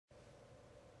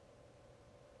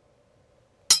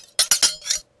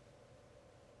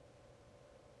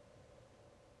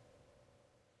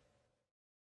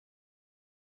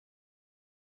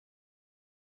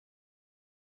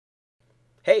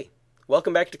Hey,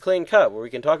 welcome back to Clean Cut, where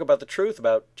we can talk about the truth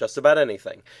about just about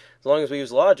anything, as long as we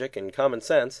use logic and common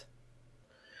sense.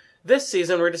 This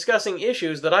season we're discussing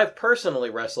issues that I've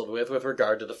personally wrestled with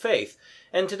regard to the faith,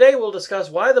 and today we'll discuss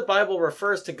why the Bible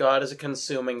refers to God as a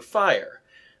consuming fire.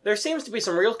 There seems to be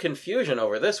some real confusion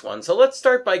over this one, so let's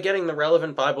start by getting the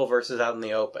relevant Bible verses out in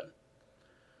the open.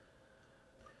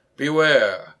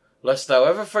 Beware, lest thou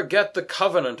ever forget the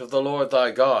covenant of the Lord thy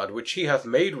God, which he hath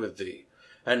made with thee,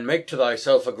 and make to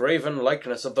thyself a graven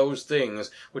likeness of those things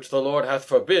which the Lord hath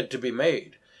forbid to be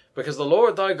made, because the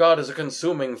Lord thy God is a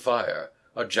consuming fire,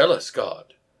 a jealous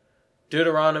God.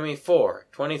 Deuteronomy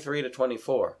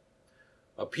 4:23-24.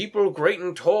 A people great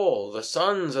and tall, the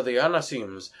sons of the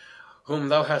Anakims, whom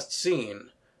thou hast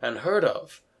seen, and heard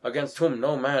of, against whom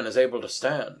no man is able to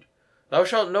stand. Thou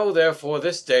shalt know therefore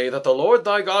this day that the Lord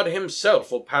thy God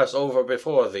himself will pass over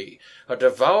before thee, a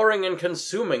devouring and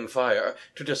consuming fire,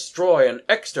 to destroy and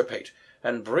extirpate,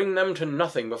 and bring them to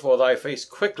nothing before thy face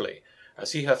quickly,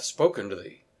 as he hath spoken to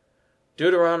thee.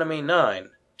 Deuteronomy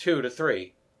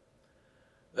 9:2-3.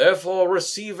 Therefore,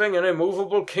 receiving an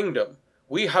immovable kingdom,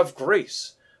 we have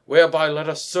grace, whereby let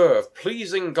us serve,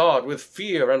 pleasing God with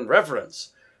fear and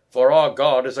reverence, for our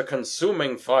God is a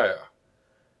consuming fire.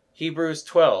 Hebrews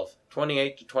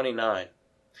 12:28-29.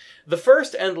 The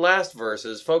first and last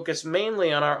verses focus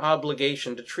mainly on our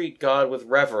obligation to treat God with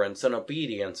reverence and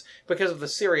obedience because of the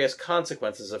serious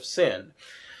consequences of sin.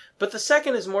 But the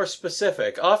second is more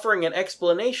specific, offering an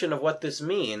explanation of what this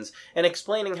means and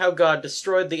explaining how God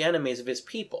destroyed the enemies of his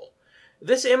people.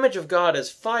 This image of God as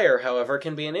fire, however,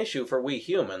 can be an issue for we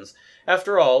humans.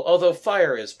 After all, although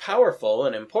fire is powerful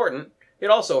and important, it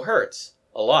also hurts.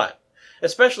 A lot.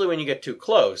 Especially when you get too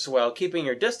close, while keeping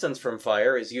your distance from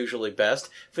fire is usually best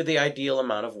for the ideal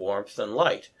amount of warmth and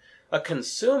light. A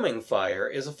consuming fire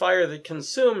is a fire that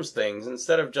consumes things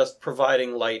instead of just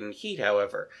providing light and heat,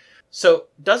 however. So,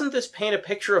 doesn't this paint a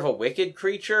picture of a wicked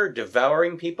creature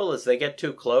devouring people as they get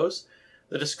too close?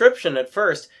 The description, at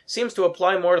first, seems to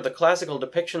apply more to the classical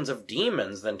depictions of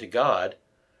demons than to God.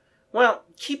 Well,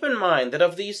 keep in mind that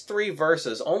of these three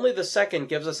verses, only the second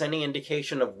gives us any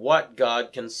indication of what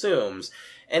God consumes,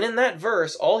 and in that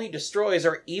verse, all he destroys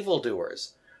are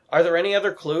evildoers. Are there any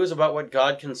other clues about what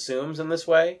God consumes in this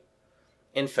way?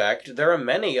 In fact, there are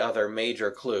many other major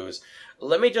clues.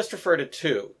 Let me just refer to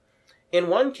two. In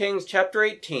 1 Kings chapter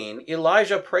 18,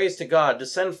 Elijah prays to God to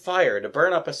send fire to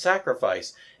burn up a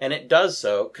sacrifice, and it does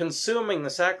so, consuming the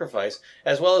sacrifice,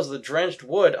 as well as the drenched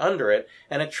wood under it,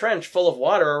 and a trench full of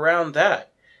water around that.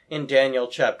 In Daniel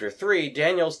chapter 3,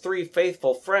 Daniel's 3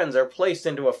 faithful friends are placed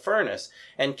into a furnace,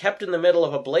 and kept in the middle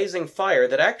of a blazing fire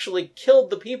that actually killed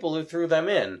the people who threw them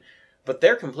in, but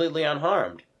they're completely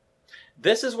unharmed.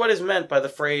 This is what is meant by the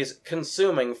phrase,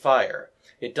 consuming fire.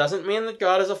 It doesn't mean that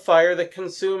God is a fire that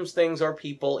consumes things or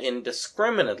people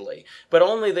indiscriminately, but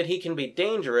only that he can be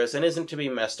dangerous and isn't to be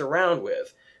messed around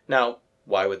with. Now,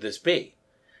 why would this be?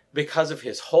 Because of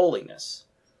his holiness.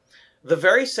 The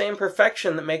very same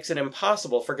perfection that makes it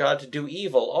impossible for God to do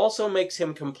evil also makes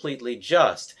him completely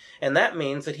just, and that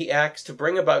means that he acts to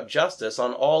bring about justice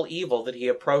on all evil that he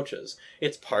approaches.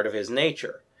 It's part of his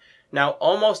nature. Now,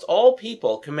 almost all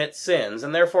people commit sins,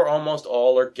 and therefore almost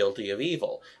all are guilty of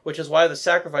evil, which is why the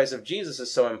sacrifice of Jesus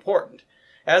is so important.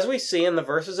 As we see in the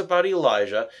verses about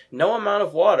Elijah, no amount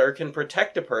of water can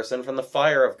protect a person from the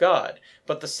fire of God,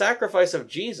 but the sacrifice of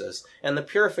Jesus and the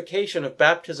purification of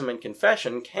baptism and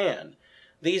confession can.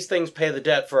 These things pay the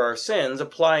debt for our sins,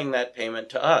 applying that payment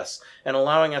to us, and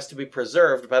allowing us to be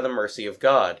preserved by the mercy of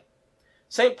God.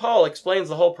 St. Paul explains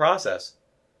the whole process.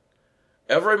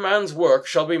 Every man's work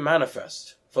shall be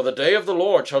manifest, for the day of the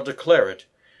Lord shall declare it,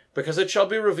 because it shall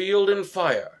be revealed in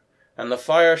fire, and the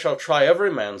fire shall try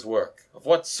every man's work, of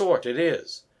what sort it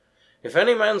is. If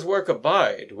any man's work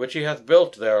abide, which he hath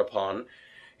built thereupon,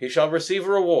 he shall receive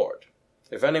a reward.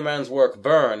 If any man's work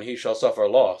burn, he shall suffer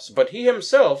loss, but he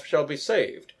himself shall be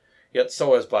saved, yet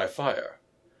so as by fire.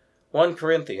 1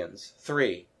 Corinthians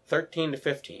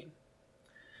 3:13-15.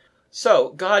 So,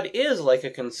 God is like a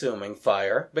consuming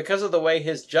fire because of the way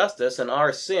his justice and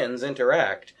our sins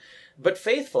interact. But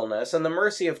faithfulness and the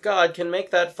mercy of God can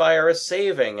make that fire a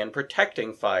saving and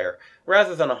protecting fire,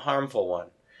 rather than a harmful one.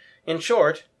 In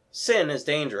short, sin is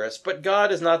dangerous, but God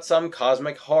is not some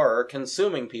cosmic horror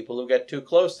consuming people who get too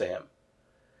close to him.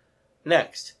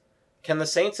 Next, can the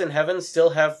saints in heaven still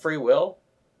have free will?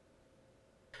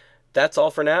 That's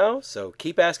all for now, so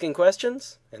keep asking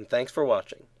questions, and thanks for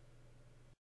watching.